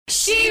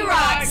She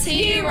rocks,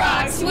 he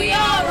rocks, we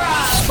all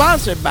rock.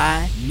 Sponsored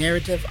by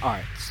Narrative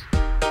Arts.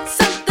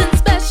 Something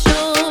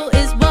special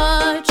is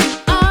what you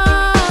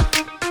are.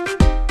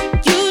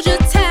 Use your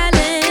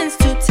talents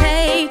to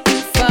take you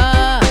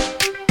far.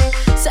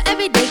 So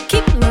every day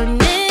keep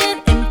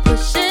learning and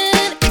pushing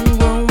and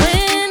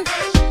growing.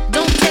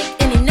 Don't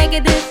take any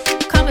negative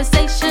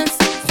conversations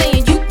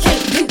saying you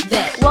can't do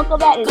that. Welcome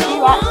back to She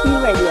Rocks She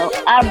Radio.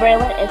 I'm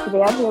Braylon, and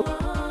today I'm here with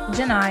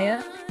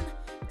Janaya.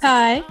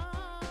 Hi.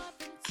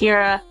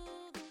 Kira.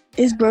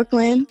 It's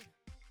Brooklyn.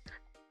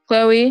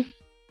 Chloe.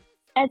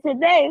 And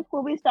today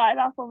we'll be starting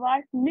off with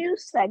our new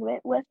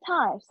segment with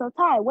Ty. So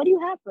Ty, what do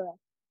you have for us?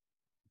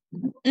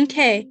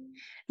 Okay.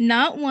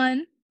 Not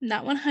one,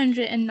 not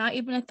 100, and not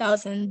even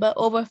 1,000, but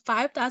over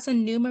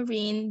 5,000 new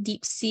marine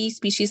deep sea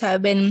species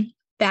have been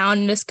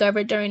found and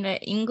discovered during an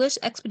English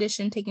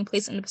expedition taking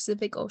place in the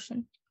Pacific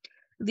Ocean.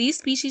 These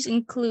species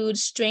include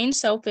strange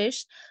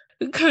shellfish,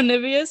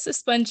 carnivorous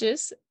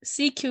sponges,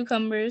 sea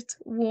cucumbers,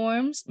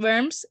 worms,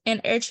 and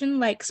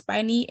urchin-like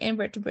spiny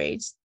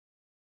invertebrates.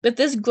 With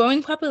this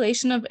growing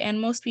population of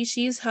animal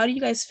species, how do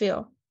you guys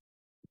feel?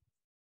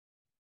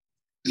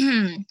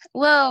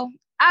 Well,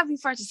 I'll be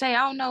first to say,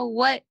 I don't know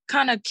what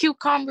kind of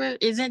cucumber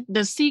isn't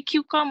the sea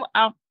cucumber.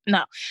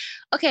 No.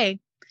 Okay.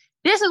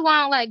 This is why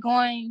I don't like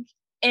going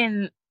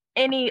in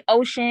any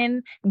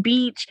ocean,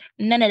 beach,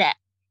 none of that.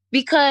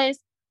 Because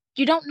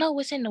you don't know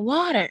what's in the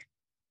water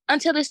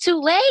until it's too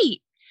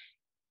late.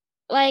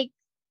 Like,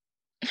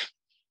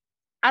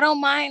 I don't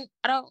mind.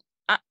 I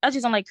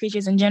just don't like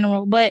creatures in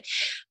general, but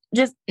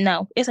just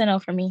no. It's a no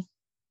for me.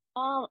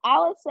 I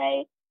would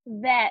say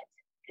that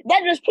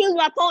just proves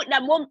my point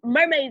that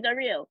mermaids are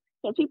real.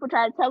 Because people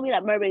try to tell me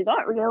that mermaids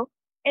aren't real,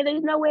 and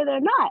there's no way they're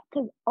not.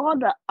 Because all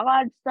the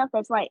odd stuff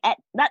that's like at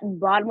not the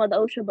bottom of the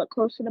ocean, but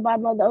close to the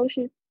bottom of the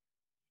ocean,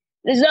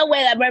 there's no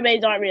way that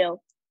mermaids aren't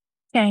real.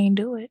 Can't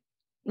do it.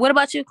 What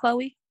about you,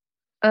 Chloe?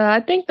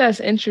 I think that's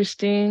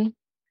interesting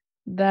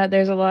that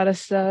there's a lot of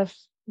stuff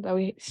that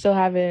we still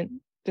haven't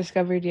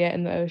discovered yet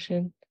in the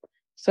ocean.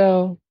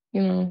 So,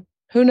 who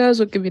knows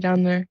what could be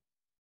down there?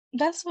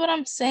 That's what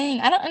I'm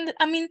saying. I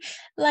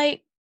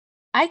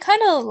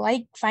kind of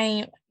like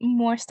finding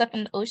more stuff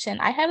in the ocean.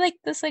 I have like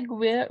this like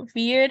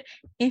weird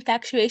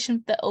infatuation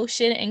with the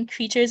ocean and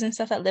creatures and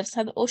stuff that lives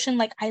inside the ocean.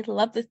 Like I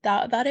love the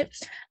thought about it.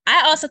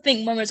 I also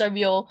think mermaids are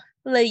real.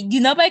 Like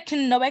nobody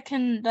can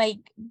like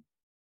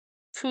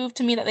prove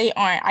to me that they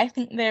aren't. I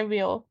think they're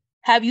real.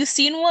 Have you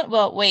seen one?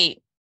 Well,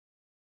 wait.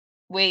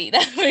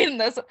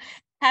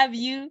 Have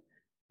you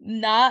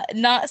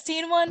not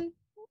seen one?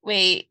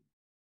 Wait.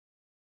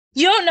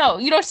 You don't know.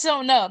 You just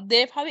don't know.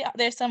 They're probably out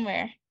there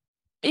somewhere.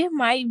 It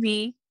might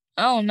be.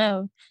 I don't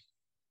know.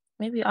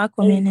 Maybe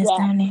Aquaman is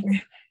down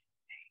there.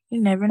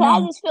 You never know.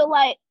 I just feel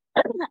like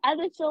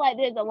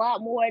there's a lot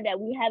more that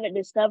we haven't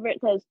discovered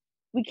because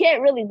we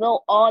can't really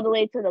go all the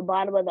way to the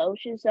bottom of the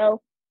ocean.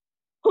 So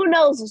who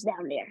knows what's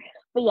down there?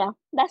 But yeah,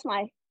 that's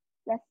the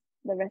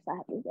rest I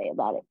have to say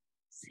about it.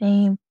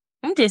 Same.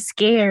 I'm just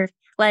scared.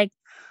 Like,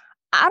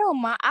 I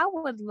don't mind. I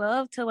would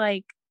love to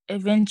like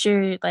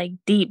adventure like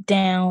deep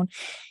down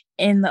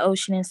in the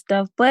ocean and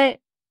stuff, but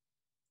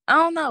I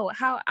don't know.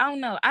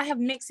 I have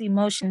mixed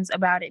emotions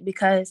about it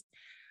because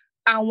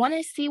I want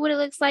to see what it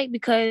looks like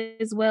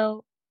because,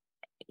 well,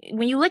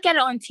 when you look at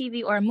it on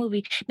TV or a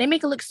movie, they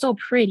make it look so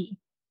pretty.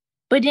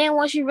 But then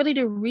once you really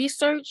do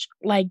research,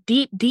 like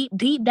deep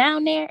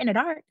down there in the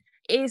dark,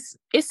 it's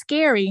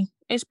scary.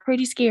 It's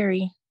pretty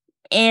scary.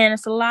 And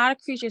it's a lot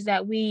of creatures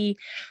that we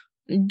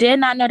did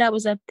not know that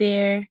was up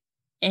there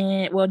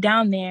and, well,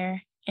 down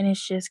there. And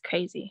it's just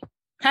crazy.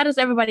 How does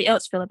everybody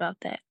else feel about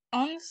that?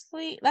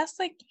 Honestly, that's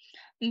like,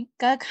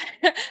 God,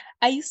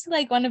 I used to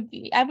like want to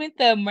be, I went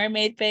the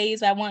mermaid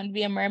phase. I wanted to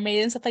be a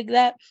mermaid and stuff like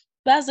that.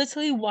 But that's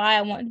literally why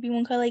I wanted to be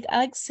one. Cause like I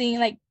like seeing,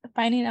 like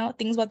finding out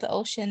things about the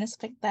ocean and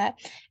stuff like that.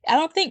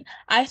 I think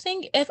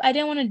if I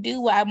didn't want to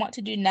do what I want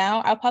to do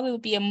now, I probably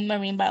would be a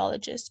marine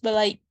biologist. But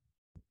like,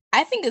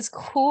 I think it's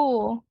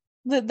cool.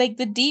 The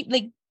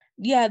deep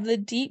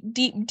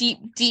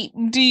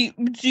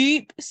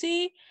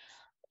sea.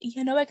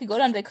 I could go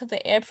down there because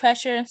the air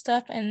pressure and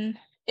stuff, and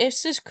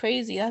it's just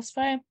crazy. That's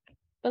why.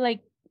 But like,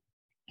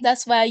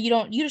 that's why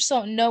you just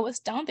don't know what's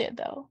down there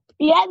though.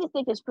 Yeah, I just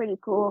think it's pretty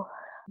cool.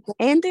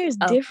 And there's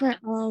different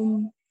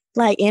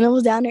like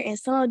animals down there, and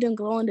some of them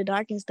glow in the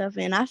dark and stuff,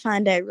 and I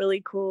find that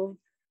really cool.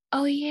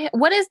 Oh yeah,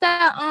 what is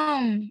that?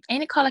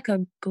 Ain't it called like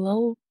a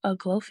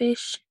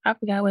glowfish? I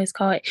forgot what it's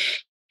called.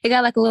 It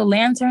got like a little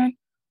lantern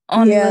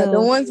on. Yeah,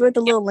 the ones with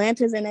the little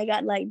lanterns, and they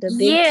got like the big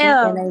teeth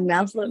and their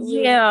mouths look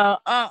weird. Yeah,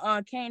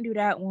 can't do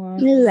that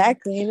one.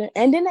 Exactly.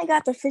 And then they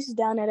got the fishes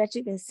down there that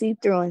you can see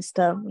through and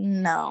stuff.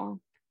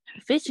 No.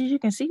 Fishes you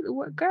can see,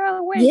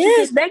 girl. Where?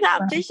 Yes, they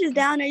got fishes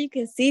down there you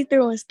can see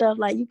through and stuff.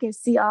 Like you can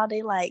see all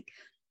they like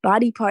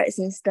body parts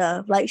and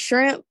stuff, like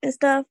shrimp and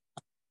stuff.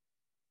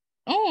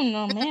 Oh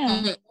no,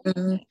 man.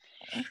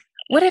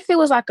 What if it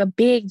was like a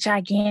big,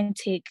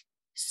 gigantic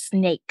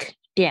snake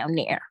down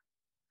there?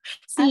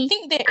 See? I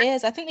think there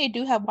is. I think they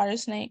do have water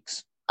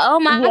snakes. Oh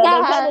my God!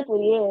 God! There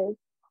probably is.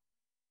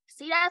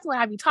 See, that's what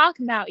I be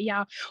talking about,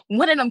 y'all.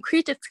 One of them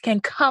creatures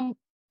can come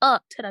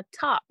up to the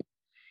top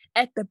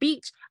at the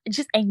beach. It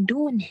just ain't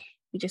doing it.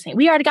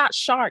 We already got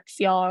sharks,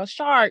 y'all.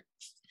 Sharks.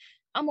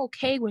 I'm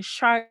okay with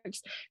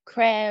sharks,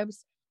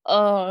 crabs,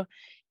 the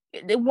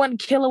one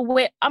killer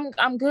whale.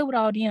 I'm good with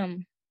all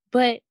them.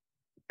 But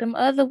them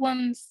other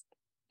ones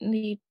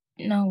they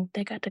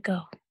got to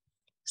go.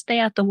 Stay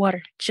out the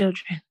water,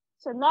 children.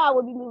 So now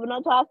we'll be moving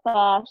on to our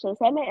fashion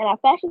segment, and our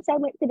fashion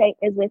segment today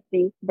is with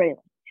the Braylon.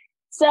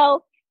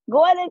 So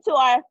going into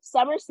our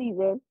summer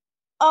season,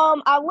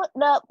 I looked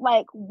up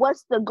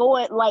what's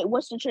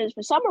the trends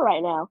for summer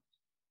right now.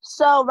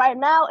 So right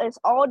now it's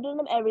all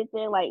denim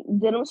everything, like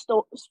denim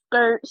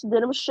skirts,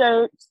 denim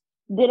shirts,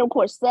 denim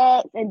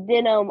corsets, and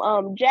denim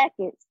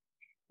jackets.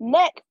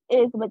 Next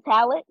is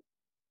metallic,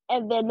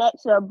 and then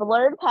next are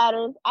blurred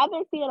patterns. I've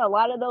been seeing a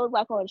lot of those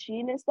like on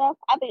Shein and stuff.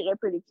 I think they're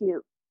pretty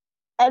cute.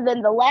 And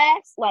then the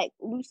last, like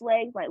loose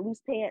legs, like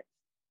loose pants.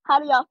 How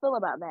do y'all feel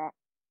about that?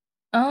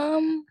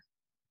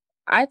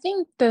 I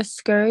think the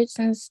skirts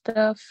and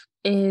stuff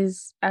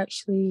is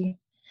actually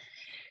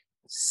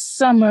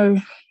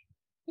summer.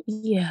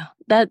 Yeah,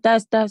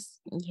 that's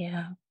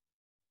yeah.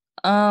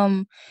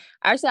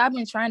 Actually, I've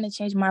been trying to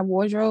change my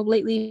wardrobe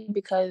lately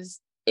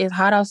because it's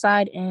hot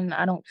outside and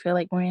I don't feel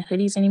like wearing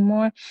hoodies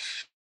anymore.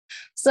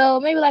 So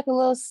maybe like a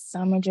little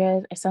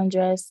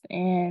sundress,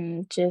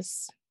 and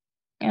just,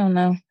 I don't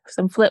know,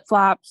 some flip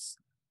flops.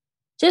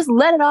 Just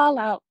let it all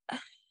out.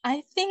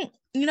 I think,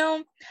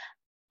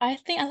 I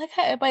like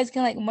how everybody's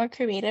getting like more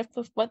creative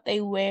with what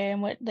they wear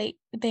and what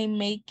they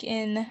make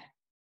and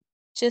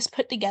just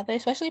put together,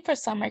 especially for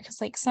summer, because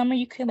like summer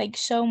you can like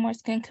show more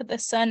skin because the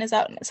sun is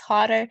out and it's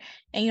hotter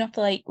and you don't have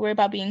to like worry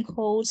about being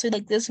cold. So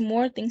like there's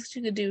more things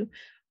you could do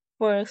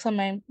for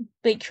summer,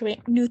 like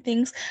create new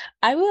things.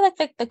 I really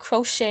like the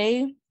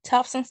crochet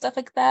tops and stuff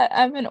like that.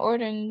 I've been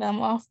ordering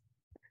them off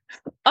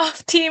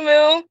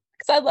Temu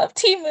because I love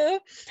Temu.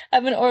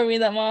 I've been ordering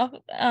them off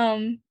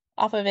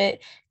of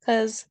it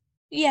because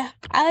yeah,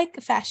 I like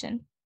the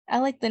fashion. I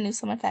like the new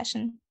summer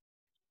fashion.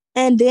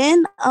 And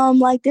then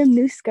like them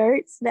new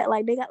skirts that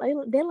like they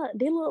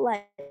look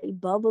like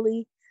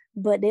bubbly,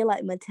 but they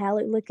like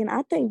metallic looking.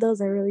 I think those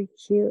are really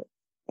cute.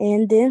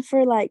 And then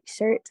for like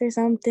shirts or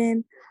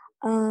something,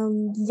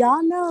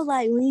 y'all know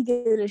like when you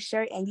get a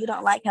shirt and you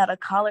don't like how the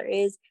collar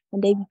is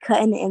and they be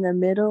cutting it in the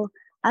middle.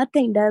 I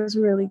think that's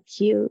really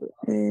cute.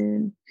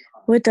 And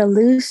with the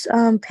loose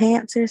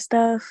pants or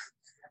stuff,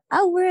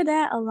 I wear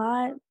that a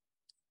lot,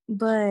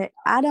 but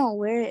I don't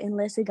wear it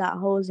unless it got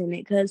holes in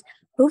it, because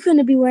who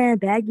finna be wearing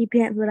baggy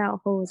pants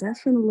without holes?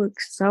 That's finna look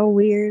so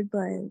weird,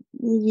 but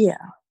yeah.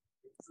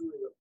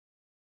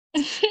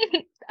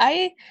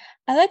 I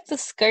like the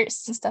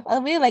skirts and stuff.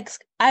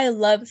 I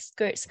love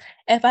skirts.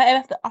 If I ever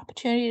have the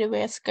opportunity to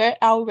wear a skirt,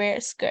 I'll wear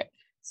a skirt.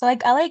 So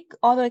like I like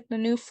all the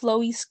new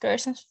flowy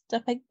skirts and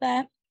stuff like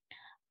that.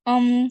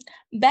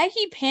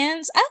 Baggy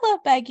pants. I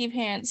love baggy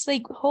pants.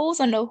 Like holes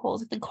or no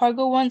holes, the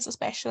cargo ones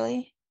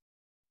especially.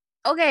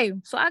 Okay,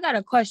 so I got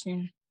a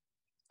question.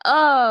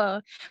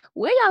 Where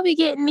y'all be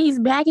getting these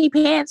baggy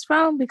pants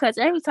from? Because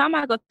every time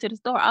I go to the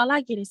store, all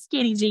I get is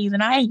skinny jeans,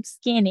 and I ain't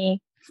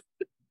skinny.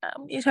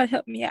 You try to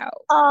help me out.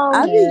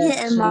 I be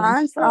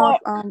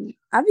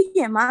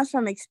getting mine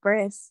from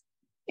Express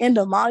in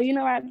the mall. You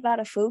know, right by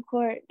the food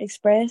court,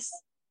 Express.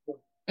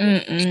 I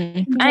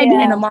ain't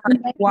been in the mall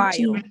in a while.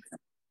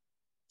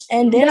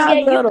 And then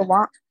I go to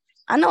Walmart.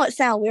 I know it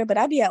sounds weird, but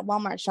I be at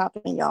Walmart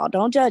shopping, y'all.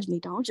 Don't judge me.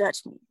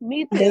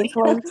 Me too.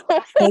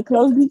 They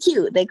clothes be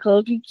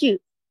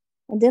cute.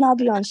 And then I'll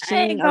be on Shein. I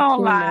ain't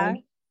gonna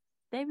lie.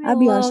 I'll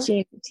be on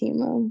Shein or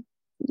Temu.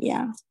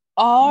 Yeah.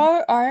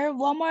 Our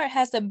Walmart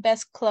has the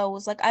best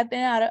clothes. Like I've been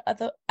at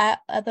other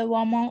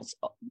Walmarts.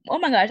 Oh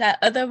my gosh, at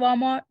other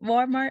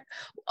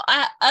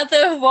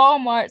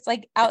Walmarts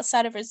like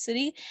outside of our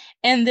city,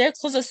 and their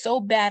clothes are so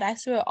bad. I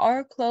swear,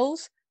 our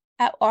clothes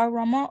at our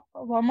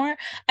Walmart.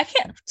 I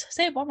can't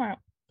say Walmart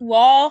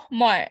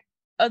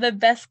are the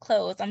best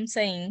clothes. I'm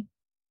saying.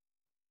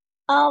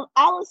 I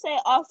would say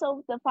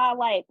also to find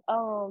like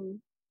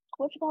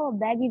what you call them,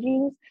 baggy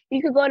jeans.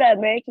 You could go to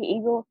American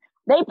Eagle.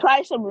 They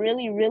price them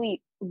really,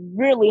 really,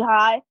 really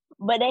high,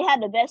 but they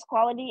have the best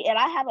quality. And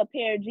I have a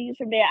pair of jeans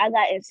from there I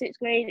got in 6th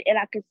grade, and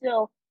I could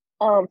still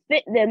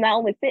fit them. Not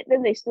only fit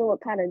them, they still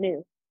look kind of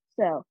new.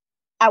 So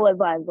I wouldn't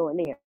mind going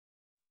there.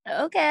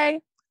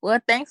 Okay. Well,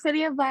 thanks for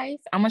the advice.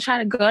 I'm gonna try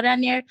to go down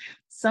there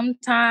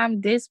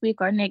sometime this week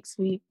or next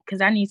week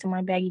because I need some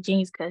more baggy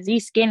jeans because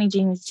these skinny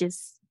jeans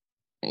just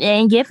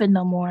ain't giving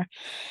no more,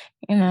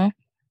 you know.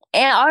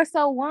 And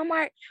also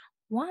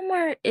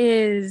Walmart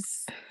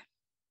is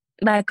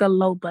like a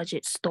low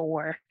budget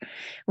store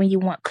when you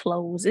want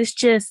clothes. It's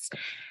just,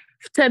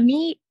 to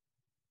me,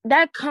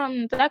 that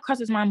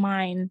crosses my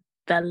mind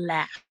the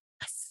last,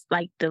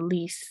 like the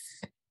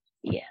least.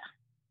 Yeah,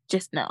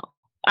 just no.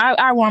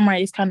 Our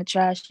Walmart is kind of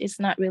trash. It's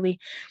not really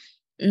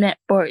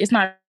it's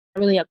not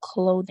really a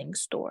clothing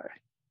store,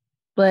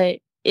 but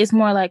it's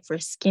more like for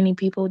skinny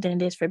people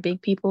than it is for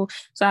big people.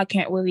 So I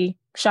can't really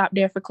shop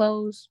there for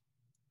clothes.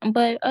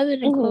 But other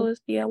than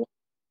clothes, yeah,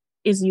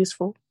 it's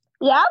useful.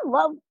 Yeah, I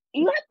love.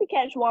 You have to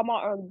catch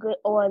Walmart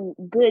on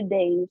good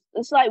days.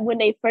 It's like when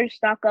they first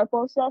stock up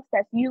on stuff.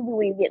 That's usually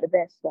when you get the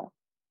best stuff.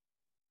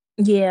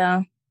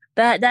 Yeah,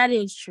 that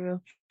is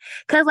true.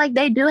 Cause like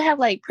they do have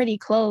like pretty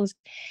clothes,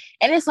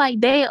 and it's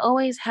like they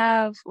always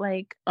have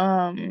like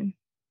I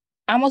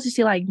mostly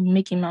see like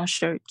Mickey Mouse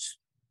shirts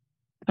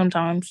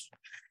sometimes,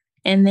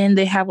 and then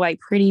they have like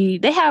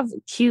they have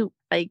cute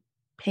like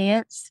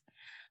pants,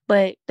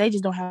 but they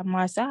just don't have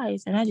my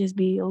size, and I just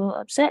be a little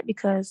upset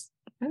because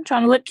I'm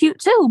trying to look cute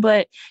too,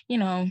 but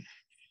yeah.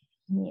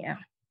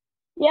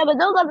 Yeah, but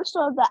those are the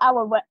stores that I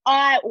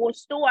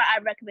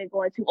recommend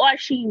going to, or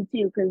Shein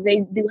too, because they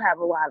do have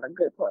a lot of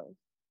good clothes.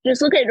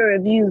 Just look at the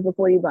reviews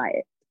before you buy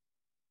it.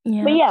 But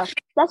Yeah. yeah,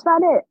 that's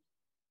about it.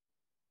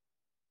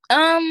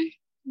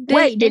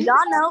 Wait, did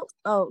y'all know?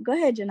 Oh, go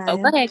ahead, Oh,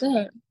 Janaya. go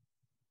ahead.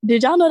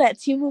 Did y'all know that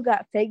Temu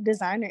got fake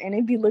designer and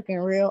it be looking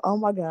real? Oh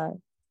my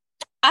god.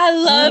 I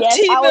love Yes,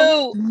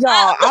 Temu.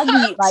 Y'all, I be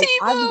love I be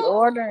Temu.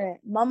 ordering.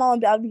 My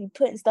mom, I be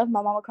putting stuff in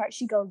my mama cart.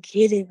 She go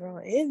get it, bro.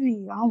 It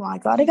be, oh my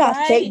god, they got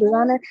fake Right?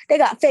 designer. They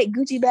got fake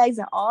Gucci bags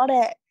and all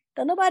that.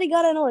 Don't nobody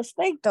gotta know it's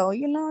fake though.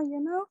 You know. You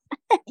know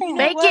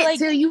Make what? it Like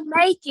till you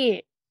make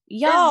it.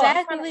 Y'all,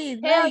 I'm trying exactly.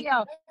 to tell Like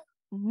y'all.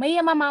 Me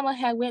and my mama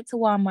had went to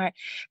Walmart.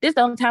 This is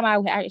the only time I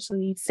would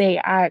actually say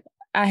I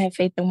have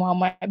faith in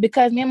Walmart,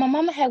 because me and my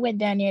mama had went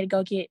down there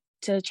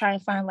to try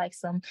and find like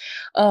some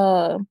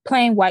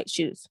plain white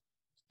shoes.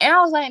 And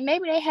I was like,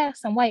 maybe they have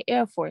some white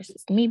Air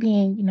Forces. Me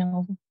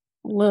being,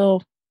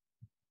 little,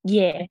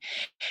 yeah.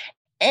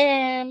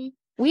 And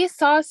we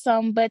saw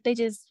some, but they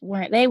just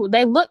weren't. They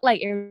looked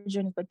like Air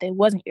Jordans, but they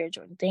wasn't Air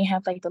Jordans. They didn't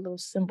have like the little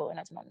symbol and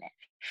nothing on that.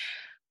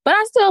 But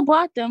I still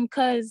bought them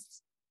because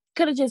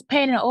could have just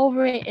painted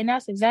over it, and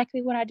that's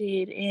exactly what I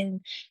did.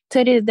 And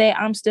to this day,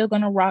 I'm still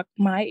gonna rock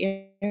my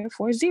Air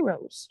Force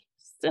Zeros.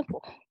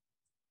 Simple.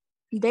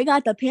 They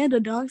got the panda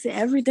dunks and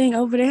everything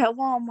over there at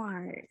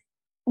Walmart.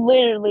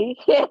 Literally.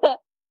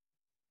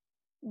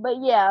 But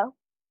yeah,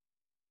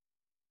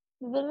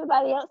 does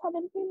anybody else have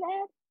anything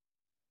to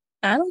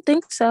add? I don't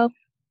think so.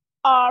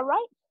 All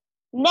right.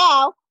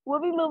 Now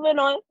we'll be moving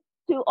on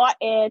to our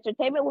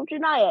entertainment with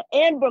Janaya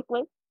and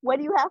Brooklyn. What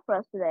do you have for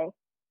us today?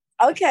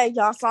 Okay,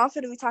 y'all. So I'm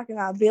going to be talking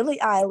about Billie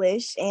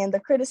Eilish and the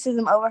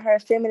criticism over her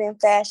feminine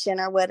fashion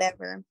or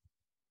whatever.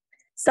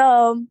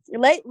 So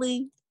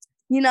lately,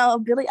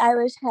 Billie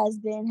Eilish has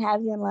been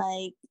having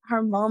like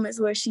her moments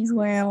where she's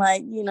wearing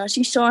like,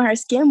 she's showing her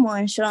skin more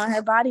and showing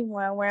her body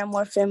more and wearing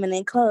more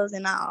feminine clothes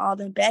and not all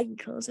the baggy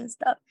clothes and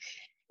stuff.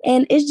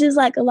 And it's just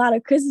like a lot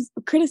of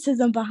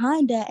criticism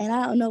behind that. And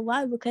I don't know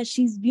why, because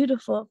she's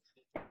beautiful.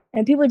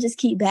 And people just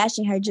keep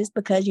bashing her just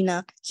because,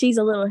 she's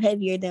a little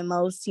heavier than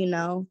most,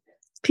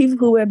 people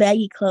who wear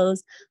baggy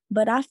clothes.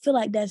 But I feel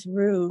like that's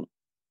rude.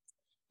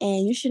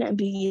 And you shouldn't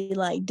be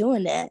like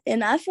doing that.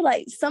 And I feel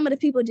like some of the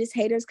people just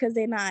haters because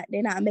they're not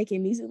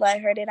making music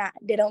like her.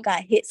 They don't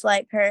got hits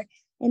like her.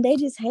 And they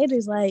just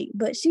haters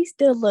but she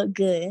still look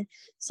good.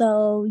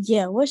 So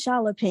yeah, what's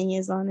y'all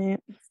opinions on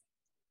it?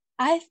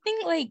 I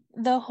think like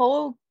the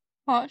whole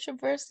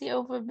controversy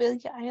over Billie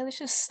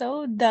Eilish is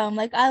so dumb.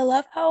 Like I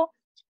love how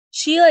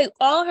she like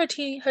all her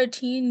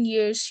teen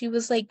years she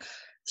was like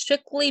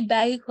strictly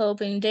baggy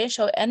clothing, didn't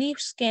show any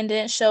skin,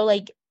 didn't show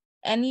like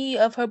any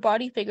of her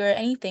body figure or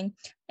anything.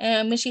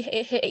 And when she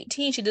hit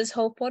 18, she did this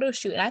whole photo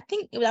shoot, and I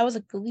think that was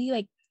like really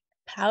like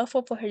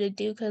powerful for her to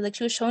do because like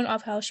she was showing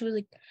off how she was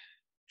like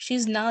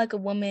she's not like a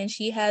woman.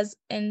 She has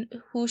and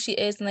who she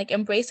is and like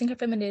embracing her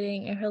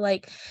femininity and her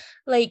like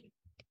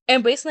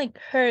embracing like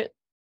her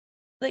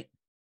like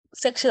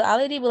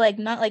sexuality, but like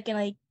not like in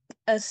like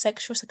a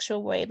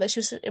sexual way. But she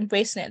was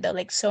embracing it though,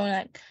 like showing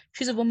like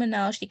she's a woman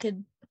now. She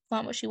could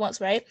flaunt what she wants,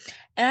 right?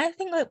 And I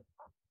think like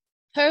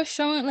her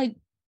showing like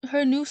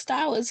her new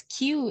style is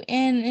cute,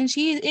 and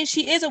she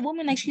is a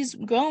woman. Like she's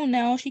grown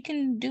now. She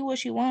can do what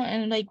she want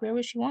and like wear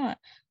what she want.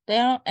 They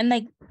don't and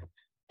like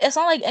it's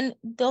not like and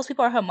those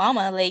people are her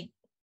mama. Like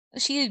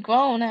she's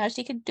grown now.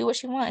 She can do what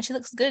she wants. She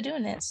looks good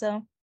doing it.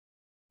 So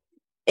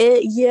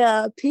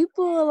Yeah,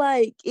 people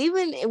like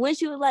even when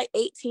she was like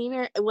 18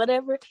 or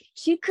whatever,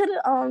 she could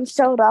have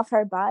showed off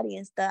her body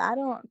and stuff. I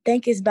don't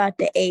think it's about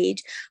the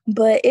age,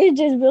 but it's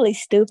just really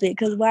stupid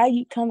because why are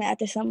you coming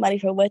after somebody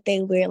for what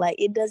they wear? Like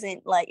it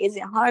doesn't like is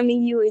it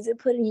harming you? Is it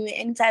putting you in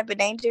any type of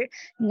danger?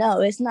 No,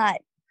 it's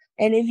not.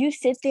 And if you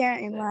sit there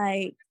and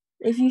like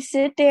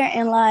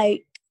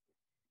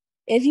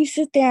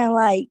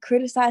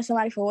criticize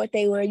somebody for what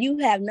they wear, you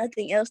have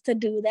nothing else to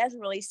do. That's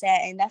really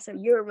sad, and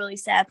you're a really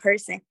sad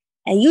person.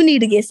 And you need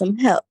to get some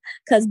help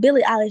because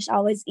Billie Eilish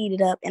always eat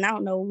it up, and I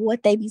don't know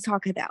what they be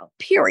talking about.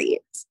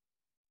 Period.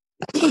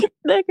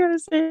 They're gonna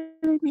say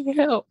they need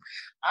help.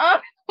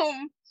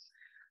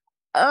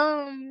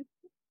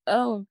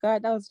 Oh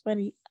god, that was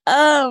funny.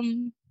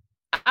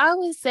 I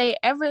would say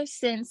ever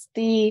since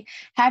the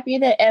Happier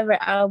Than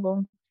Ever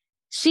album,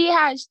 she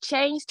has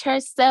changed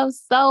herself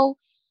so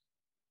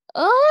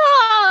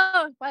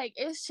like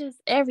it's just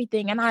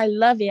everything, and I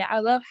love it. I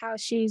love how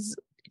she's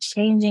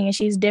changing and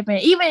she's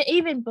different.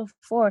 Even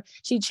before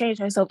she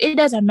changed herself, it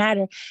doesn't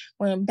matter.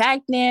 When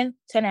back then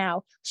to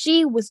now,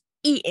 she was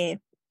eating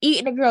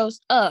the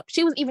girls up.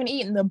 She was even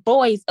eating the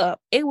boys up.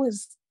 It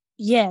was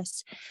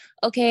yes.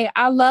 Okay,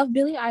 I love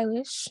Billie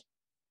Eilish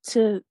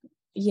to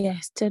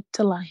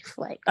life.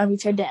 Like I mean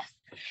to death.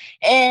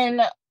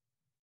 And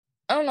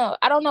I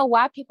don't know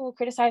why people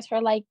criticize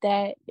her like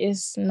that.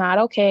 It's not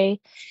okay.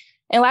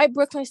 And like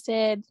Brooklyn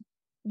said,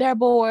 they're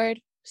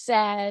bored,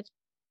 sad,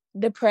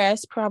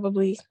 depressed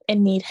probably,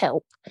 and need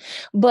help.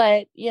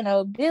 But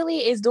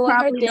Billie is doing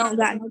Probably her thing. don't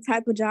got no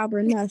type of job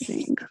or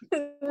nothing.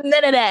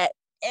 None of that.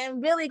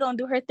 And Billie gonna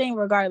do her thing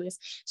regardless.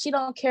 She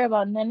don't care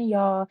about none of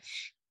y'all.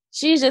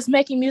 She's just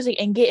making music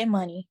and getting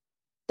money.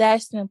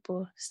 That's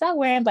simple. Stop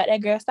worrying about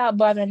that girl. Stop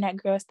bothering that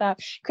girl. Stop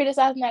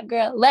criticizing that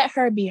girl. Let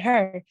her be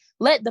her.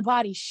 Let the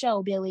body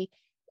show, Billie.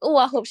 Oh,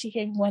 I hope she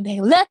hears me one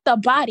day. Let the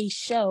body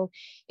show.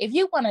 If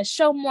you want to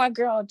show more,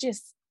 girl,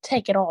 just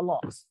take it all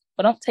off.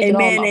 But don't take it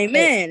all off.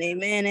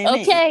 Amen.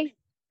 Okay?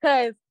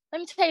 Because let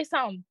me tell you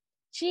something.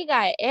 She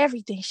got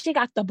everything. She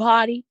got the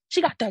body.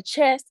 She got the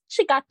chest.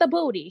 She got the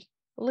booty.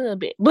 A little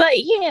bit. But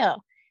yeah.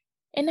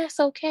 And that's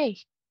okay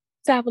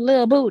to have a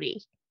little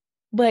booty.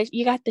 But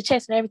you got the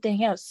chest and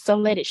everything else. So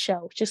let it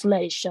show. Just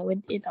let it show.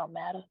 It don't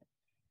matter.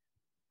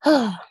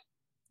 I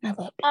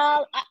love it.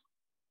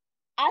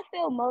 I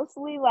feel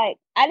mostly like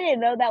I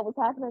didn't know that was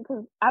happening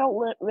because I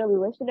don't really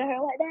listen to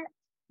her like that.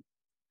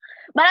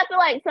 But I feel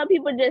like some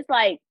people just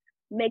like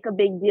make a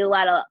big deal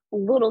out of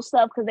little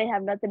stuff because they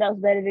have nothing else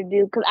better to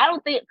do. Because I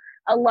don't think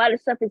a lot of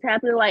stuff is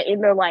happening like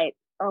in their like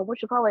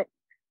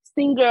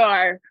singer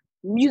or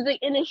music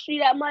industry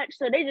that much.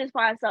 So they just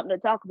find something to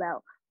talk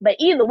about. But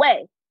either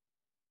way,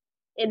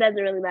 it doesn't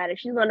really matter.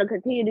 She's gonna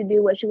continue to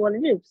do what she want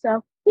to do.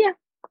 So yeah.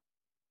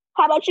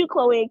 How about you,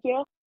 Chloe and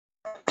Kira?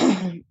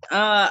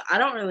 I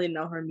don't really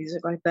know her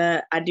music like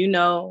that. I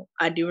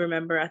do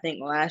remember, I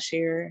think last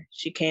year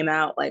she came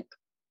out, like,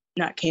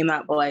 not came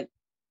out, but like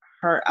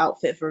her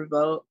outfit for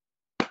Vogue.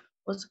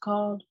 What's it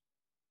called?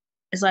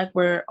 It's like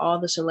where all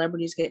the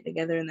celebrities get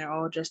together and they're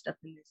all dressed up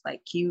in this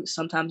like cute,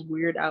 sometimes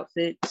weird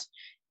outfits.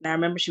 And I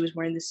remember she was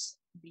wearing this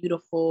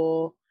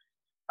beautiful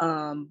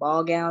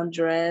ball gown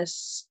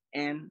dress,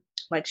 and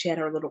like she had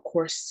her little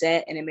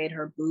corset and it made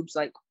her boobs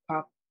like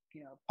pop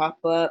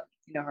up,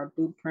 her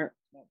boob print.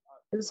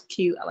 It was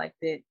cute. I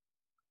liked it.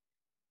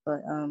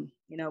 But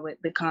with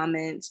the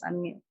comments, I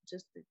mean,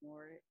 just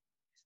ignore it.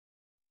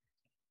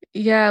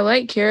 Yeah,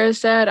 like Kira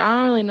said, I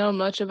don't really know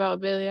much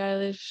about Billie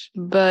Eilish,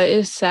 but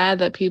it's sad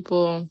that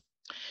people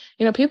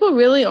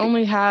really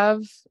only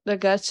have the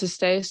guts to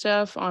say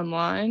stuff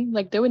online.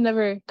 Like, they would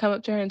never come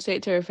up to her and say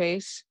it to her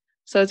face.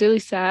 So it's really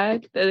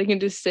sad that they can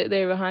just sit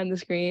there behind the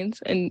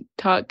screens and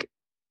talk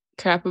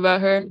crap about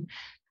her,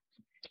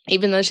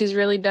 even though she's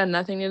really done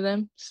nothing to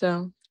them.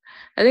 So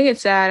I think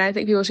it's sad. I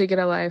think people should get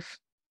a life.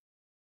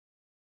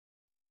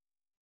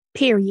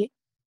 Period.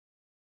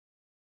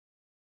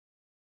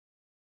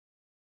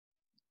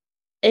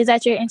 Is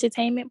that your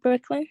entertainment,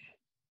 Brooklyn?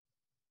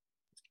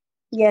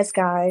 Yes,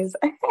 guys.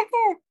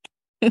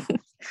 All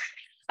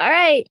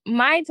right,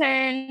 my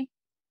turn.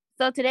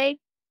 So today,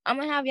 I'm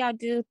going to have y'all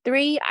do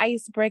 3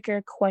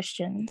 icebreaker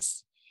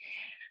questions.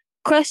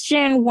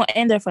 Question 1,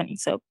 and they're funny.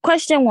 So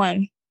question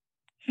 1.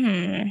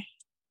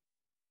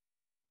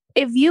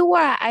 If you were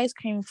an ice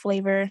cream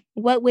flavor,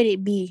 what would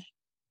it be?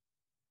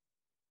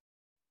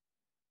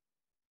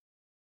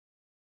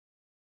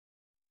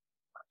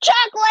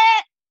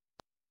 Chocolate!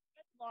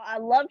 Well, I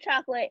love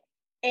chocolate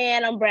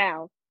and I'm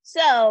brown.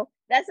 So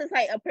that's just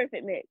like a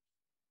perfect mix.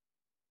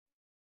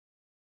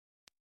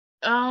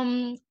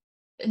 How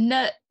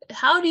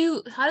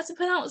does it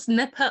pronounce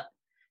Neapolitan?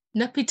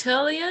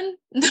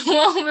 The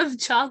one with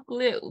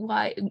chocolate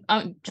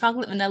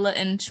vanilla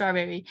and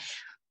strawberry.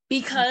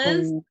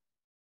 Because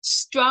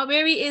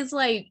strawberry is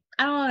like,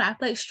 I don't know, I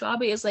feel like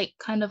strawberry is like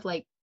kind of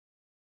like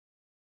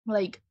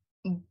not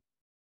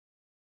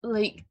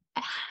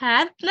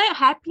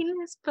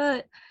happiness,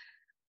 but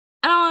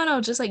I don't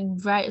know, just like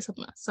bright,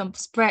 some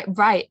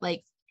bright,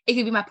 like it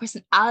could be my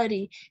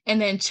personality, and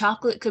then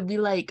chocolate could be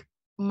like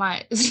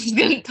my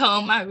skin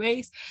tone, my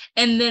race,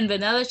 and then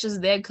vanilla is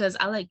just there because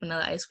I like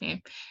vanilla ice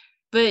cream.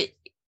 But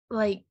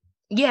like,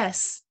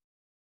 yes,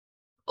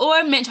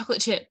 or mint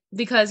chocolate chip,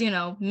 because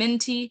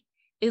minty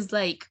is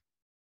like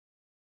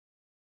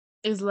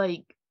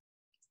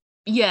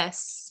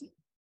yes.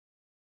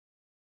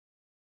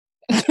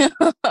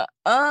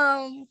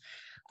 I'm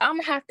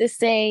gonna have to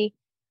say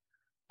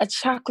a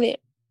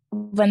chocolate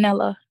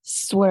vanilla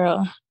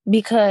swirl,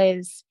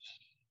 because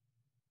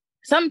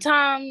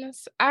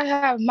sometimes I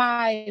have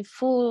my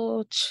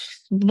full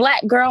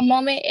black girl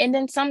moment, and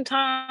then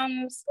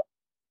sometimes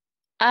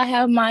I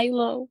have my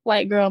little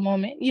white girl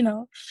moment,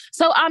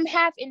 So I'm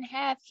half and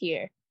half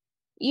here,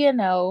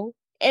 And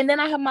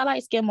then I have my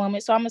light skin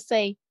moment, so I'm gonna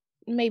say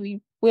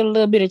maybe with a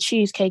little bit of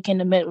cheesecake in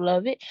the middle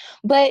of it.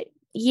 But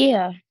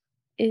yeah,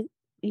 and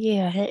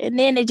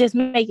then it just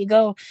make it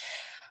go,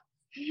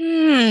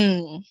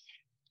 and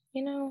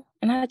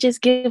I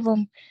just give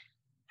them,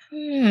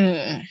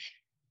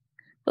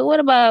 But what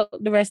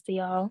about the rest of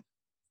y'all?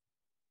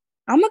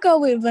 I'm gonna go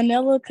with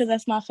vanilla because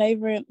that's my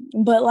favorite.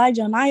 But like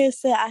Janaya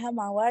said, I have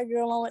my white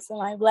girl moments and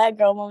my black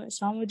girl moments,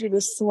 so I'm gonna do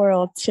the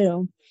swirl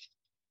too.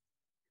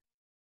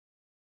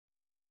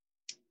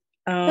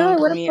 Oh,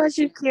 For what me, about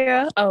you,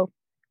 Kira? Oh,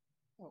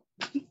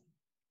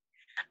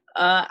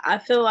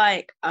 I feel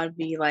like I'd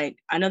be like,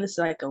 I know this is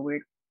like a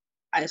weird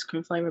ice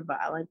cream flavor,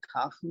 but I like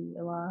coffee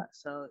a lot.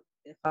 So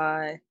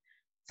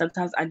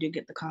sometimes I do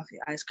get the coffee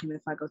ice cream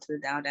if I go to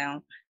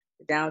the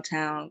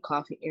downtown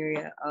coffee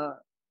area.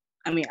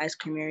 Ice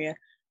cream area.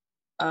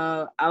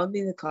 I would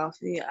be the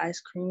coffee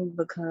ice cream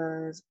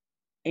because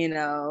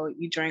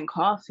you drink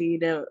coffee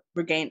to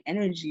regain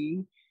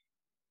energy.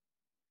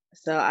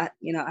 So I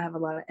have a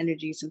lot of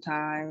energy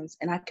sometimes,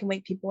 and I can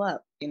wake people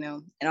up.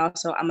 And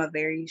also I'm a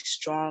very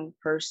strong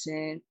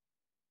person,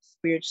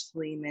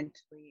 spiritually,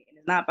 mentally, and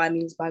it's not by me,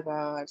 it's by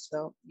God.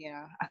 So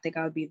yeah, I think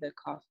I would be the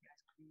coffee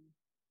ice cream.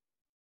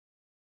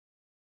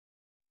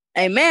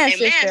 Amen,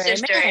 Amen, sister.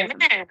 sister. Amen.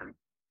 Amen.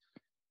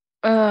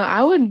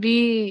 I would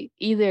be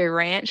either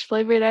ranch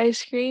flavored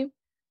ice cream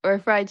or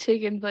fried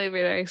chicken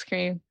flavored ice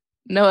cream.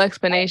 No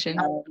explanation.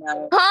 No.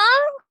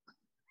 Huh?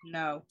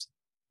 No.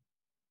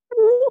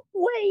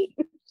 Wait.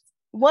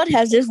 What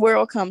has this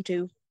world come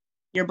to?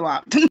 You're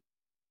blocked.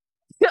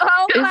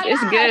 Oh my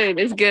It's God. good.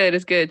 It's good.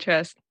 It's good.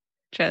 Trust.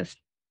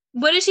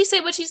 What did she say?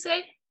 What'd she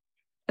say?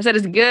 I said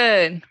it's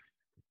good.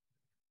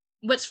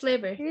 Which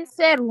flavor? you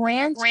said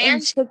ranch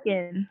and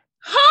chicken.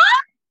 Huh?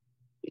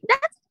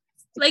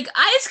 Like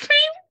ice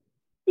cream?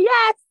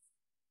 Yes.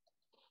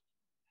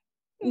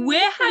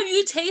 Where have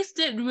you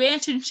tasted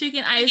ranch and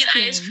chicken ice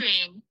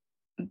cream?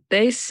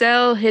 They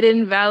sell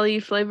Hidden Valley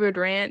flavored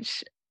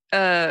ranch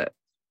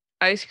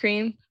ice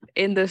cream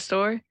in the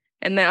store,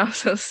 and they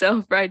also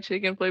sell fried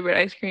chicken flavored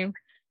ice cream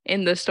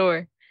in the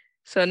store.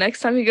 So next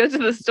time you go to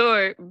the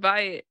store, buy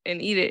it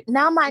and eat it.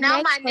 Now my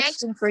next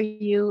question for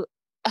you: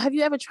 have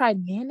you ever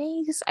tried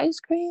mayonnaise ice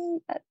cream?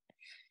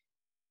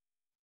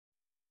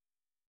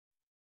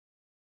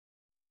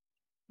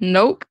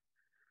 Nope.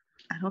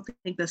 I don't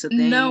think that's a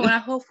thing. No, and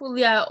I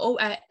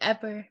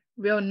ever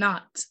will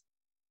not.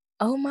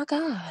 Oh my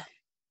God.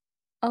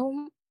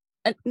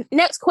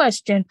 Next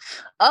question.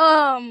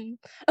 What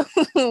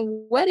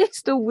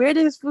is the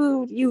weirdest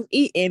food you've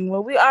eaten?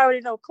 Well, we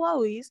already know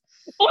Chloe's.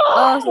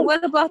 So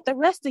what about the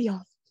rest of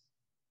y'all?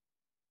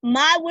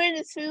 My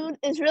weirdest food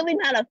is really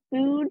not a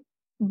food,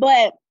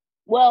 but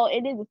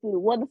it is a food.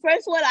 Well, the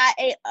first one I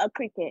ate a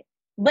cricket,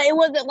 but it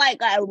wasn't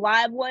like a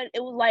live one.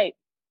 It was like,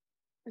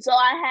 so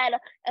I had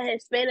a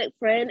Hispanic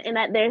friend, and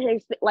at their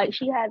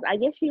she had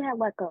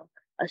like a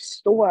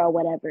store or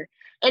whatever,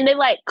 and they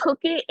like cook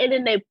it, and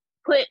then they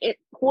put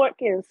pork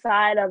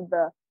inside of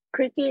the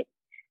cricket.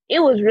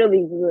 It was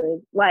really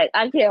good. Like,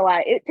 I can't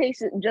lie, it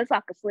tasted just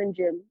like a Slim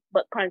Jim,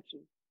 but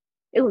crunchy.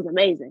 It was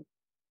amazing.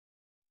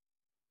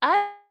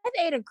 I've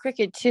ate a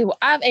cricket too.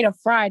 I've ate a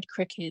fried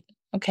cricket.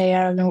 Okay,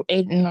 I haven't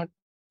eaten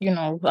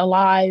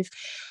alive.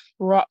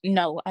 Raw.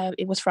 No,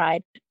 it was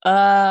fried.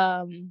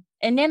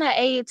 And then I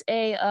ate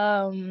a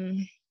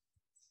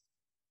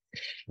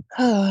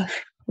oh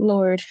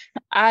Lord,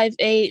 I've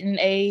eaten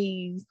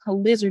a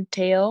lizard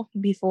tail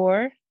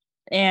before,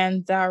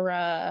 and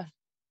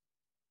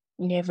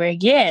never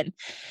again.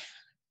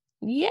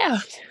 Yeah,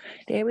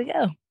 there we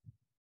go.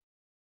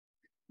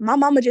 My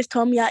mama just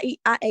told me I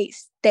ate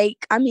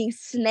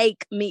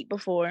snake meat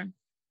before.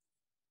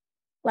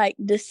 Like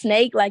the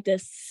snake, like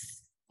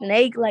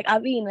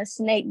I've eaten a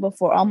snake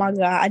before. Oh my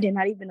God, I did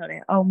not even know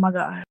that. Oh my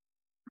God.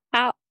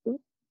 How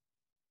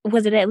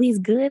was it at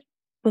least good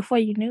before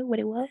you knew what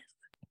it was?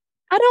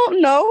 I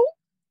don't know.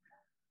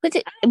 But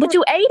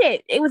you ate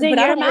it. It was in But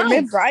your I don't mouth.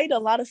 remember. I ate a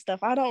lot of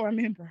stuff. I don't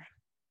remember.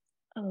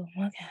 Oh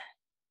my God.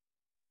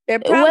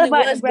 It probably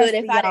about was the rest good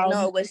if of I didn't y'all?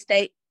 know it was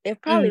steak.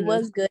 It probably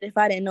was good if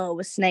I didn't know it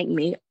was snake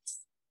meat.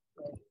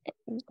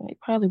 It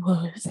probably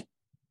was.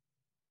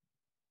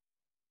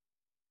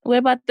 What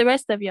about the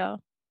rest of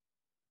y'all?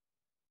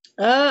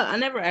 I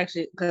never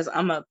actually, because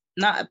I'm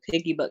not a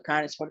picky, but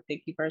kind of sort of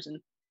picky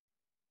person.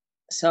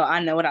 So I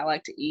know what I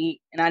like to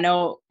eat, and I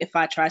know if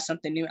I try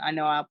something new, I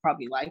know I'll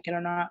probably like it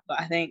or not. But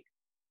I think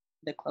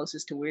the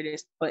closest to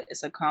weirdest, but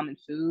it's a common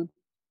food,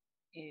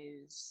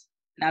 is,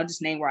 and I'll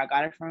just name where I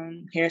got it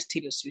from, Harris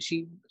Teeter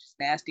sushi, which is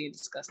nasty and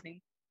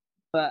disgusting.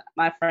 But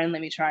my friend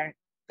let me try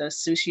the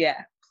sushi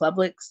at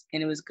Publix,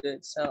 and it was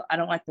good. So I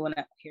don't like the one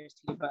at Harris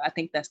Teeter, but I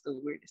think that's the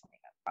weirdest thing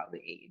I've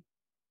probably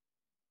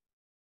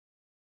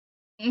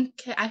eaten.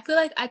 Okay, I feel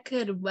like I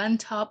could one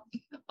top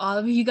all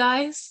of you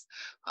guys.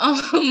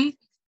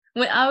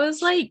 When I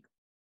was like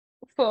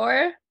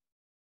 4,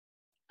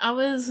 I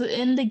was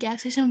in the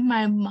gas station with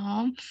my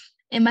mom,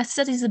 and my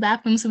sister used the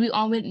bathroom, so we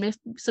all went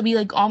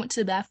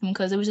to the bathroom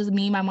because it was just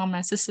me, my mom, and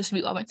my sister. So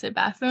we all went to the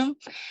bathroom.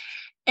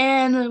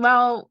 And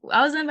while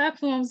I was in the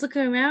bathroom, I was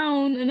looking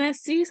around, and I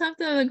see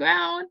something on the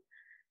ground,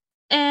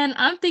 and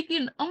I'm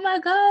thinking, "Oh my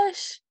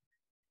gosh!"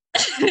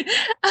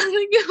 I'm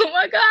thinking, "Oh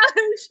my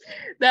gosh,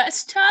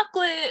 that's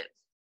chocolate."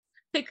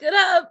 Pick it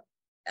up.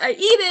 I eat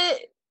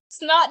it.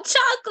 It's not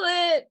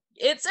chocolate.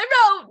 It's a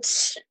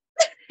roach.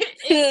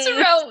 Its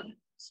throat.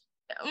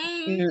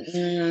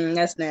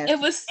 That's nasty. It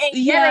was, And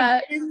yeah.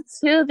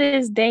 to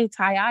this day,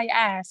 Ty, I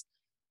ask,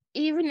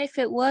 even if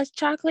it was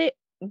chocolate,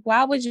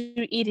 why would you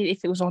eat it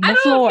if it was on the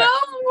floor? I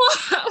don't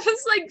know. I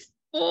was like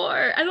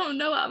 4. I don't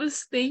know what I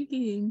was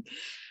thinking.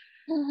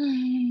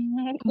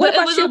 But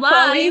it was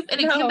alive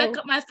and it came back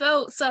up my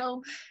throat.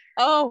 So,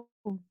 oh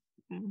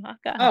my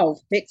God. Oh,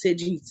 fix it,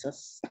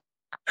 Jesus.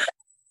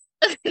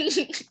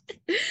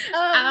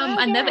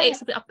 I never ate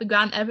something off the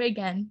ground ever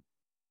again.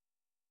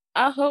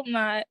 I hope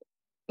not.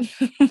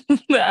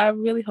 I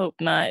really hope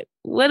not.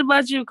 What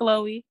about you,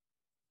 Chloe?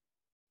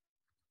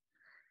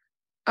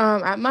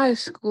 At my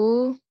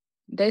school,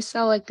 they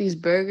sell like these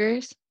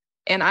burgers,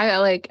 and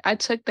I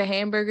took the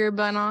hamburger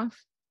bun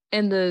off,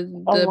 and the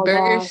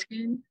burger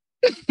skin,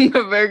 the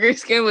burger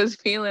skin was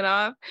peeling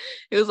off.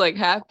 It was like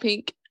half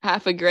pink,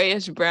 half a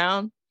grayish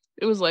brown.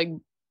 It was like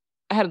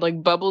I had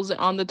like bubbles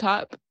on the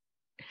top,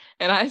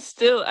 and I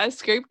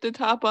scraped the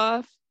top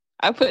off.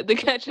 I put the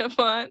ketchup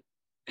on,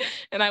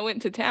 and I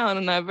went to town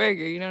on that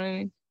burger. You know what I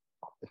mean?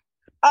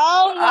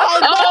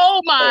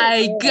 Oh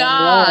my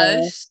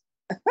gosh.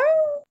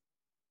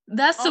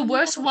 That's the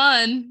worst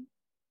one.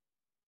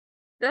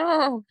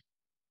 Oh.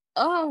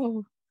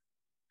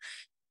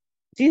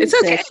 It's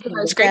okay.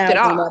 I scraped it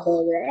off.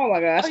 Oh my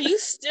gosh. Are you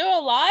still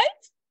alive?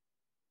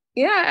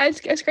 Yeah, I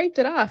scraped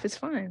it off. It's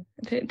fine.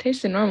 It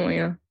tasted normal, you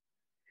know.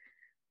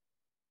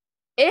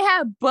 It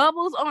had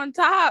bubbles on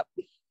top.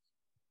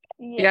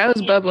 Yeah, it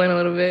was bubbling a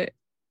little bit.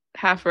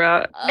 Half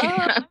route. But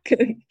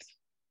it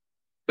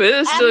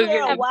was still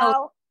After a good.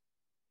 while,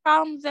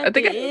 Problems at I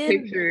think the I have a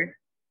end. picture.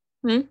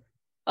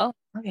 Oh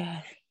my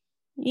God.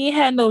 You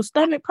had no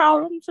stomach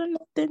problems or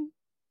nothing?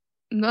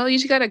 No, you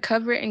just gotta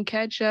cover it in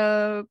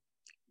ketchup,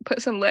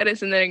 put some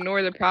lettuce, and then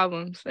ignore the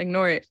problems.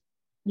 Ignore it.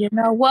 You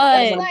know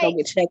what? Go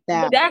get checked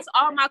out. That's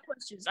all my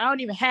questions. I don't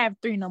even have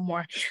 3 no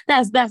more.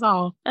 That's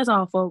all. That's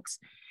all, folks.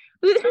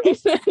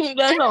 That's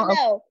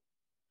all.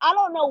 I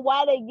don't know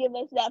why they give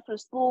us that for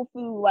school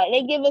food. Like,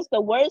 they give us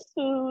the worst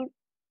food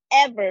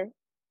ever.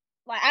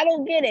 Like, I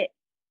don't get it.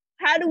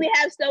 How do we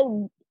have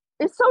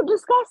it's so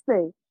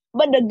disgusting.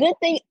 But the good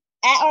thing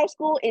at our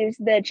school is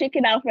the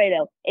chicken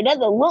Alfredo. It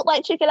doesn't look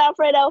like chicken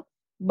Alfredo,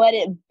 but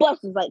it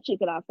busts like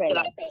chicken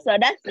Alfredo. So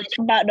that's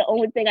about the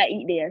only thing I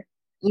eat there.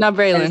 Now,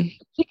 Braylon,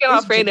 chicken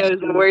Alfredo is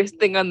the worst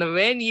thing on the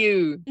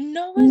menu.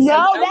 No,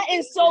 that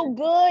is so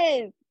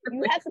good.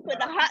 You have to put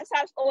the hot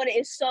sauce on it.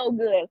 It's so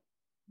good.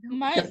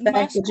 The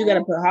fact that you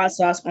gotta put hot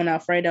sauce on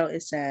Alfredo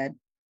is sad.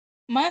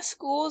 My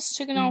school's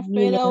chicken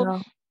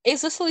Alfredo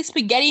is literally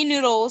spaghetti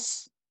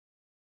noodles.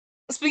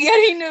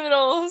 Spaghetti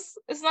noodles.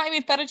 It's not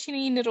even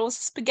fettuccine noodles.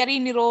 Spaghetti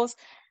noodles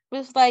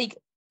with like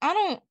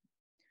I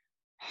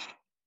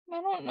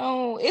don't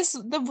know. It's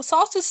the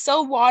sauce is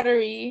so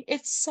watery.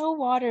 It's so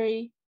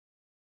watery.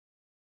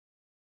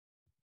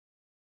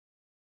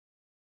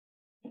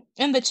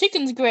 And the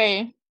chicken's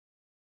gray.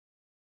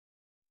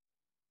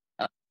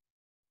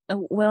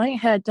 Well, I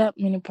ain't had that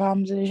many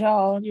problems as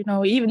y'all. You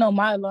know, even though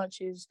my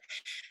lunch is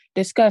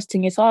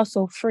disgusting, it's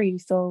also free.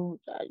 So,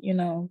 you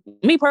know,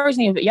 me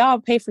personally, if y'all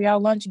pay for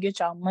y'all lunch, you get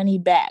y'all money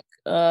back.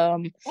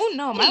 Oh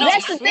no,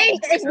 that's the thing.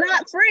 It's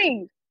not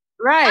free.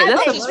 Right. I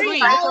That's pay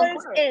 $3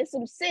 and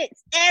some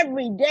cents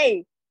every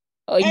day.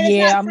 And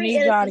it's not I'm free.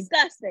 need y'all it's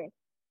disgusting.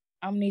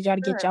 I'm gonna need y'all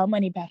to get y'all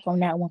money back on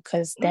that one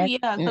because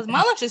because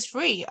my lunch is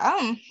free.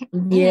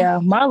 Yeah,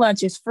 my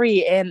lunch is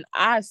free and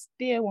I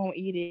still won't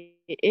eat it.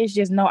 It's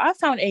just no. I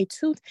found a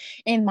tooth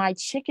in my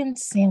chicken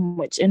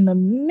sandwich in the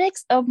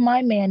mix of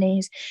my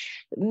mayonnaise.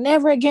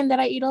 Never again that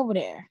I eat over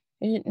there.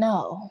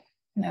 No,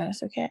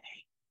 it's okay.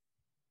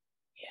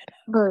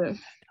 But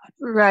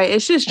right,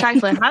 it's just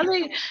trifling. How are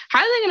they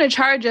gonna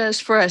charge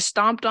us for a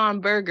stomped on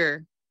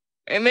burger?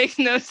 It makes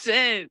no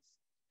sense.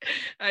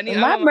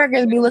 My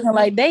burgers be looking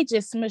like they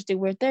just smushed it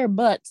with their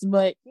butts,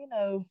 but you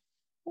know,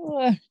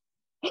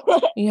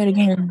 yet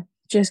again,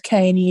 just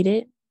can't eat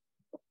it.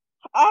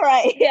 All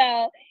right,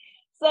 yeah.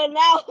 So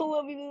now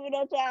we'll be moving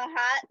on to our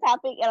hot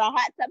topic, and our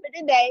hot topic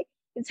today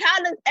is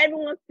how does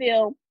everyone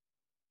feel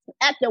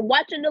after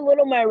watching The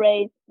Little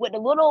Mermaid with the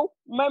Little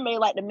Mermaid,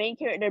 like the main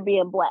character,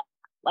 being black?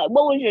 Like,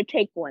 what was your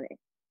take on it?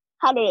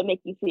 How did it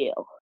make you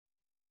feel?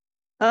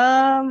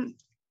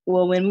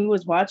 Well, when we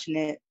was watching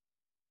it,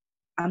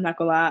 I'm not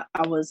gonna lie,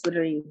 I was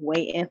literally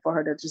waiting for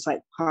her to just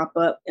like pop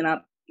up, and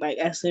I like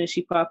as soon as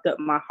she popped up,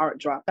 my heart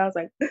dropped. I was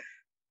like,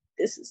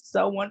 "This is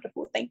so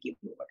wonderful, thank you,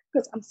 Lord,"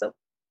 because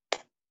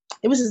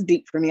it was just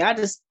deep for me. I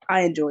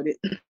enjoyed it.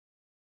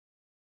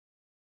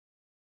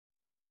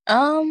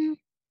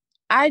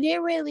 I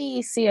didn't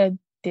really see a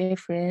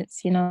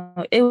difference. You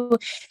know,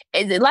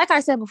 it like I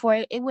said before,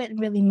 it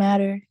wouldn't really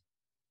matter,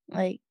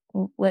 like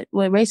what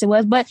race it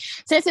was, but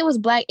since it was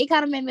black, it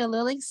kind of made me a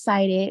little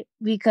excited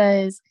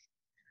because.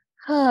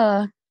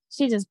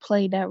 She just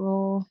played that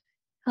role.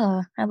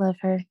 I love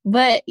her.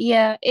 But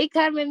yeah, it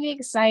kind of made me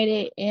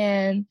excited,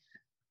 and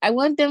I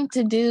want them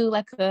to do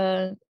like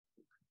a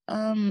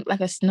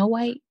Snow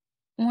White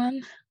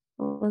one,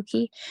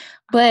 low-key.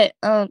 But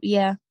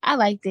yeah, I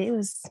liked it. It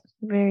was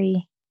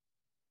very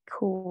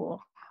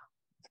cool.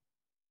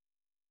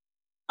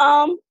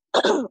 Ooh,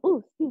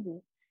 excuse me.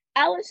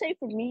 I would say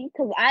for me,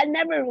 because I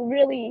never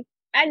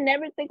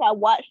think I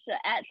watched the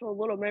actual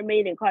Little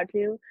Mermaid in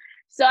cartoon.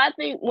 So I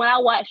think when I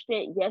watched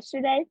it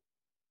yesterday,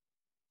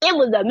 it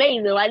was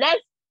amazing. Like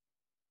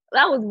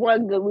that was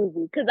one good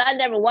movie because I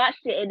never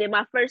watched it, and then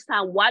my first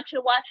time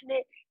watching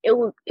it, it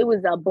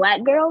was a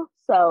black girl.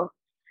 So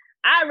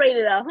I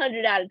rated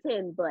 100 out of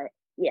 10. But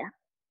yeah.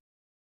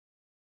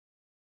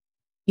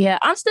 Yeah,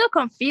 I'm still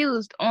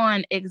confused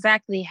on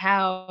exactly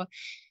how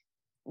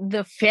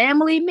the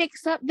family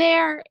mix up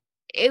there.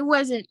 It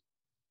wasn't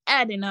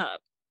adding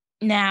up.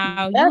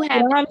 Now That's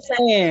what I'm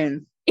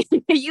saying.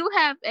 you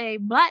have a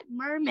black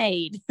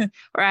mermaid,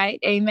 right?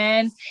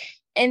 Amen.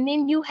 And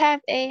then you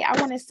have I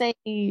want to say,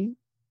 the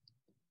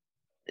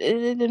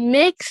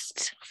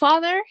mixed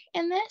father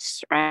in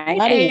this, right?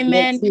 Not even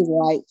Amen. mixed, he's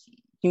white.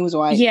 He was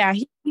white. Yeah,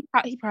 he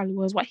probably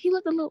was white. He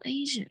looked a little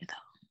Asian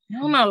though.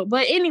 I don't know.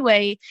 But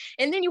anyway,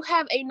 and then you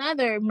have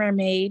another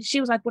mermaid. She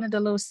was like one of the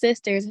little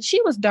sisters, and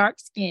she was dark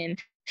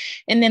skinned.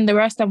 And then the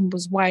rest of them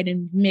was white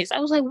and mixed.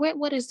 I was like,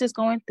 what is this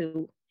going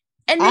through?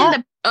 And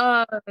then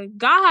the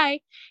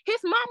guy, his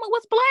mama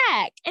was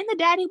black and the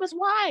daddy was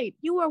white.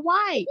 You were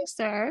white,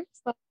 sir.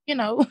 So,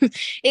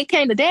 it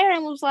came to there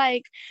and was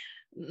like,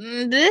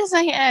 this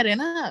ain't adding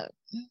up.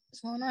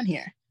 What's going on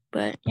here?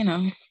 But,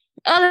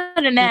 other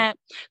than that,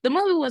 the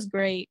movie was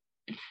great.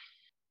 Is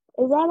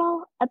that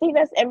all? I think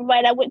that's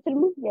everybody that went to the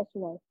movie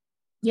yesterday.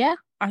 Yeah,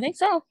 I think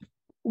so.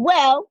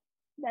 Well,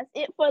 that's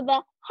it for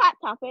the hot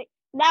topic.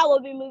 Now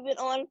we'll be moving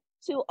on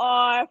to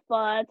our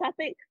fun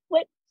topic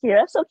with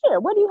Kira. So,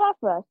 Kira, what do you have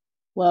for us?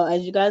 Well,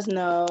 as you guys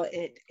know,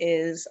 it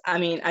is,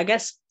 I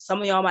guess some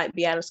of y'all might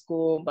be out of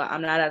school, but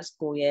I'm not out of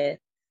school yet.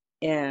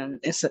 And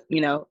it's,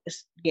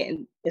 it's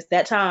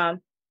that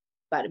time,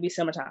 about to be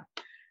summertime.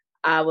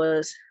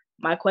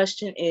 My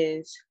question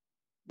is,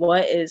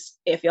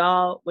 if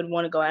y'all would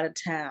want to go out of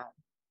town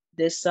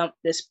this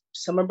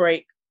summer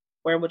break,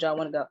 where would y'all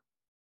want to go?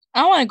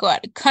 I want to go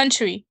out of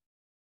country.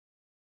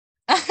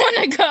 I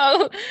want to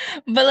go,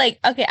 but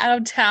out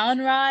of town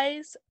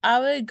rise, I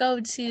would go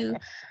to,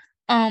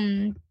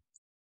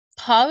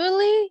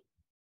 probably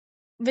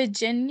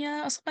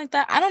Virginia or something like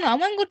that. I don't know. I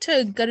want to go to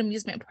a good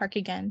amusement park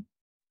again.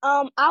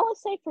 I would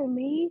say for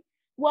me,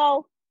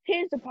 well,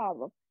 here's the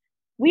problem.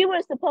 We were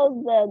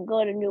supposed to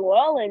go to New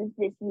Orleans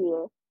this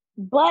year,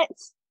 but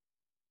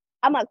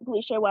I'm not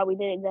completely sure why we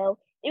didn't go.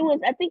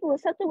 I think it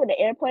was something with the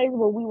airplanes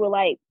where we were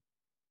like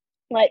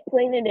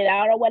cleaning it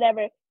out or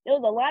whatever. There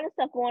was a lot of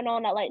stuff going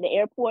on at the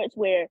airports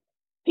where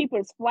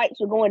people's flights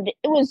were going. It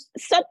was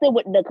something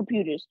with the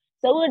computers.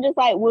 So we were just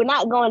like, we're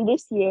not going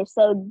this year.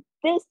 So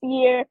this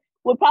year,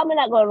 we're probably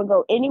not going to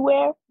go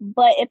anywhere.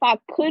 But if I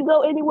could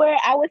go anywhere,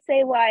 I would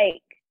say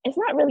it's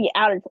not really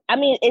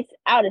it's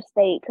out of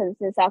state because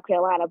it's in South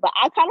Carolina. But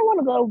I kind of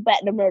want to go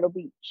back to Myrtle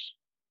Beach.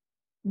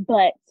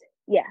 But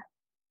yeah.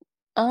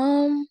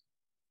 I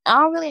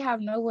don't really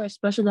have nowhere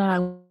special that I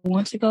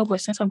want to go,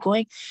 but since I'm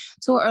going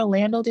to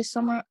Orlando this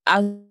summer,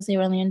 I'll say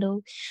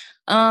Orlando.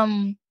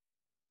 But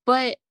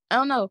I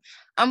don't know.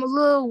 I'm a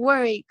little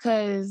worried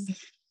because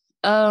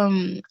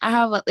I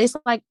have it's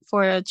like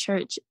for a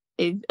church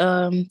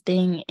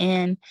thing,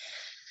 and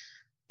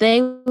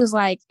they was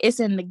like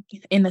it's in the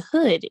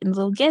hood, in the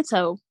little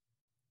ghetto.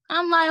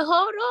 I'm like,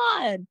 hold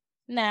on,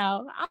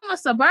 now I'm a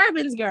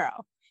suburbans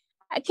girl.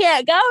 I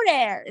can't go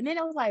there. And then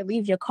it was like,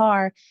 leave your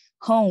car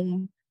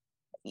home.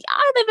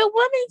 I live in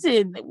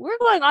Wilmington. We're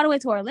going all the way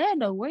to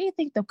Orlando. Where do you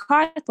think the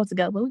car is supposed to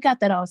go? But we got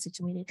that all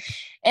situated.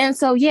 And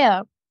so,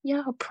 yeah,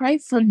 y'all pray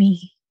for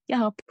me.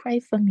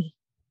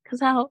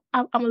 Because I'm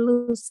a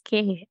little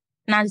scared.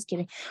 Not just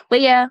kidding. But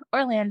yeah,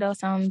 Orlando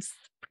sounds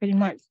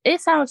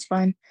it sounds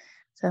fun.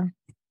 So.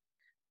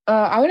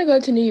 I want to go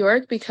to New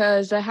York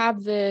because they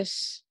have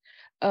this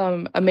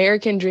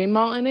American Dream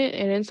Mall in it.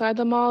 And inside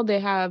the mall,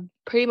 they have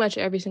pretty much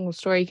every single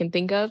store you can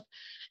think of.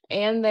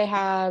 And they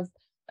have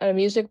a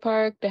music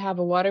park, they have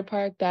a water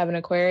park, they have an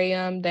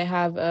aquarium, they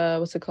have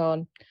what's it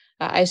called,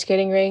 ice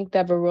skating rink, they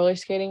have a roller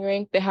skating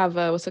rink, they have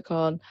a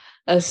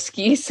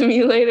ski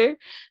simulator.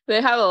 They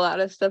have a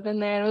lot of stuff in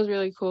there, and it was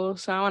really cool.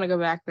 So I want to go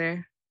back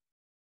there.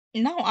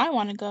 No, I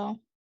want to go.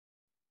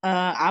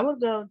 I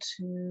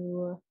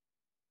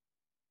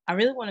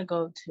really want to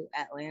go to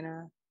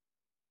Atlanta,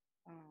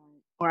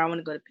 or I want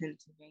to go to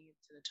Pennsylvania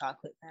to the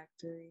chocolate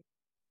factory.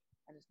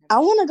 I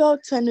want to go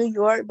to New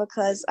York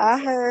because I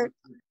heard.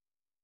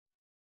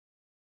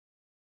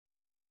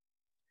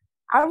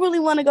 I really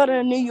want to go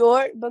to New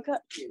York because.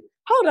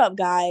 Hold up,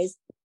 guys.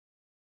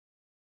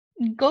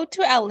 Go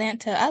to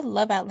Atlanta. I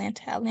love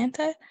Atlanta.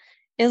 Atlanta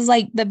is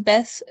like the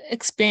best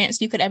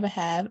experience you could ever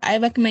have. I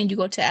recommend you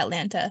go to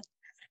Atlanta.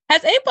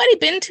 Has anybody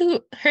been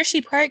to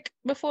Hershey Park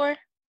before?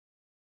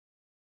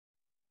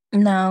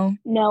 No,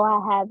 I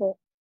haven't.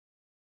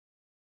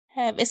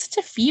 It's such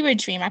a fever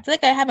dream. I feel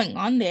like I haven't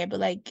gone there,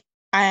 but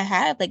I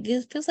have.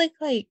 It feels like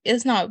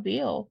it's not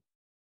real.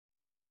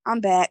 I'm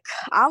back.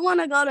 I want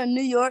to go to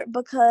New York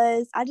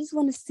because I just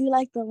want to see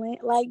the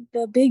land,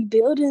 the big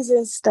buildings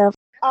and stuff.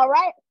 All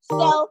right.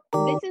 So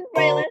this is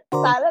Braylon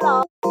signing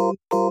off.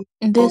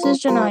 This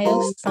is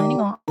Janaya signing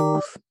off.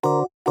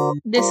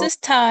 This is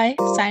Ty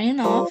signing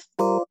off.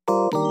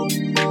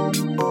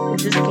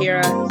 This is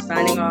Kira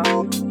signing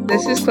off.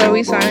 This is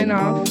Chloe signing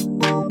off.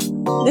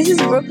 This is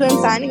Brooklyn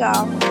signing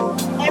off.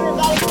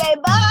 Everybody say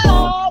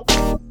bye.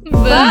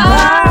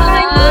 Bye.